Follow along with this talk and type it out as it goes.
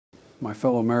My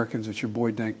fellow Americans, it's your boy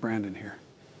Dank Brandon here.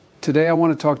 Today I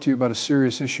want to talk to you about a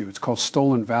serious issue. It's called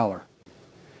stolen valor.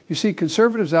 You see,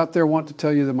 conservatives out there want to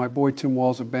tell you that my boy Tim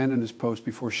Walz abandoned his post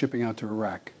before shipping out to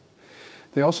Iraq.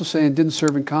 They also say he didn't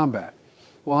serve in combat.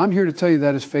 Well, I'm here to tell you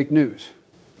that is fake news.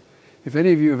 If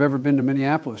any of you have ever been to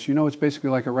Minneapolis, you know it's basically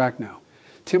like Iraq now.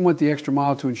 Tim went the extra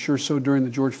mile to ensure so during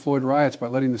the George Floyd riots by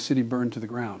letting the city burn to the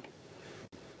ground.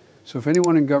 So if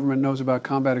anyone in government knows about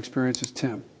combat experience, it's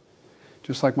Tim.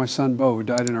 Just like my son Bo, who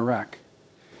died in Iraq.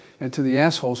 And to the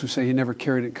assholes who say he never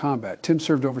carried in combat, Tim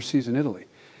served overseas in Italy.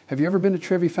 Have you ever been to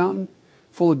Trevi Fountain?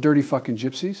 Full of dirty fucking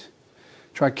gypsies?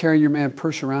 Try carrying your man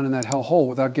purse around in that hell hole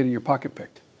without getting your pocket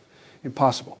picked.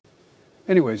 Impossible.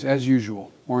 Anyways, as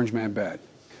usual, Orange Man bad.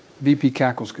 VP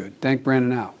cackles good. Dank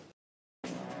Brandon out.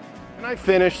 Can I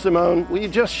finish, Simone? Will you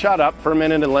just shut up for a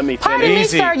minute and let me finish? Pardon me,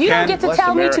 sir. You don't get to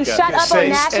tell me to shut up on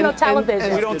national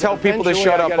television. We don't tell people to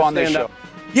shut up on this show.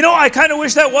 You know, I kind of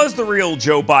wish that was the real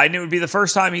Joe Biden. It would be the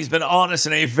first time he's been honest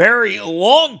in a very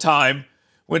long time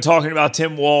when talking about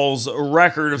Tim Walz's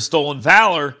record of stolen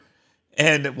valor.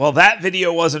 And, well, that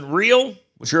video wasn't real.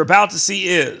 What you're about to see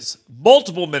is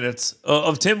multiple minutes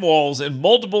of Tim Walz in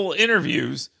multiple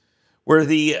interviews where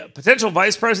the potential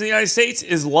vice president of the United States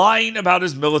is lying about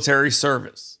his military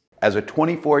service. As a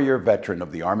 24-year veteran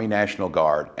of the Army National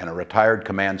Guard and a retired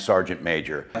command sergeant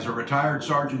major. As a retired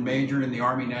sergeant major in the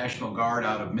Army National Guard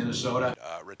out of Minnesota.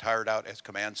 Retired out as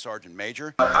command sergeant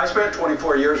major. I spent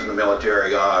 24 years in the military,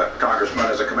 Congressman,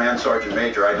 as a command sergeant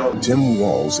major. Tim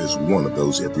Walz is one of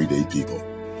those everyday people.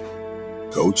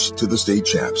 Coach to the state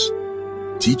champs.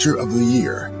 Teacher of the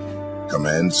year.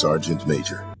 Command sergeant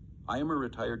major. I am a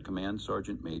retired command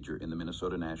sergeant major in the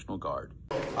Minnesota National Guard.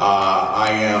 I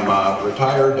am a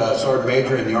retired sergeant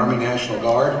major in the Army National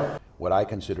Guard. What I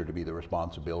consider to be the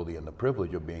responsibility and the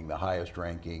privilege of being the highest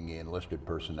ranking enlisted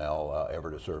personnel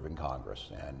ever to serve in Congress.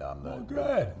 And I'm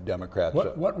the Democrats.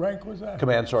 What rank was that?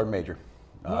 Command sergeant major.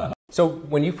 So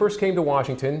when you first came to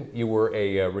Washington, you were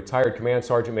a retired command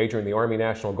sergeant major in the Army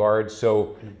National Guard.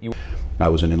 So I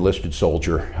was an enlisted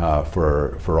soldier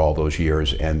for all those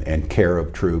years, and care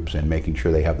of troops and making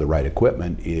sure they have the right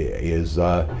equipment is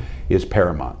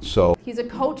paramount. So he's a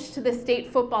coach to the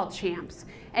state football champs,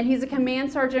 and he's a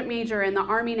command sergeant major in the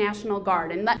Army National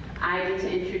Guard. And I want to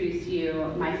introduce to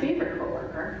you my favorite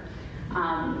coworker,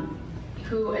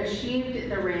 who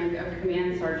achieved the rank of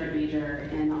command sergeant major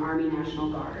in the Army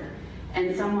National Guard,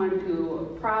 and someone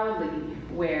who proudly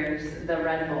wears the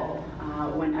Red Bull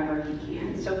whenever he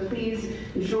can. So please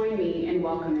join me in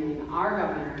welcoming our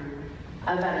governor,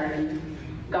 a veteran,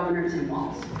 Governor Tim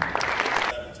Walz.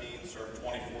 17, served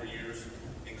 24 years,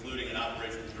 including in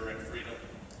Operation Enduring Freedom,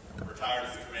 retired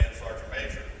as a command sergeant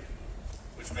major,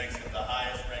 which makes him the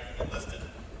highest ranking enlisted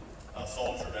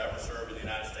soldier to ever serve in the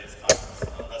United States Congress.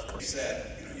 He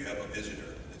said, you have a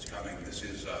visitor that's coming. This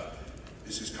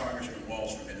is Congressman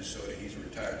Walz from Minnesota. He's a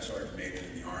retired sergeant major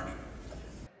in the Army.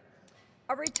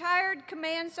 A retired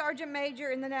command sergeant major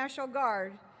in the National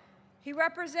Guard. He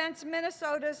represents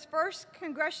Minnesota's 1st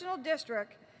Congressional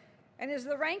District and is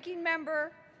the ranking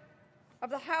member of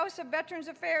the House of Veterans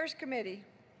Affairs Committee.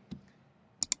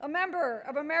 A member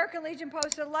of American Legion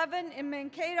Post 11 in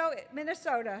Mankato,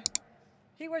 Minnesota.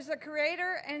 He was the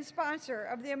creator and sponsor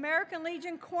of the American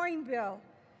Legion Coin Bill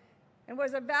and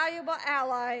was a valuable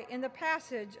ally in the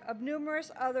passage of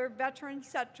numerous other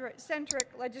veteran-centric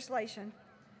legislation.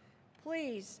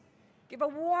 Please give a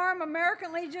warm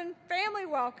American Legion family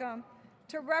welcome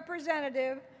to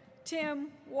Representative Tim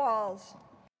Walz.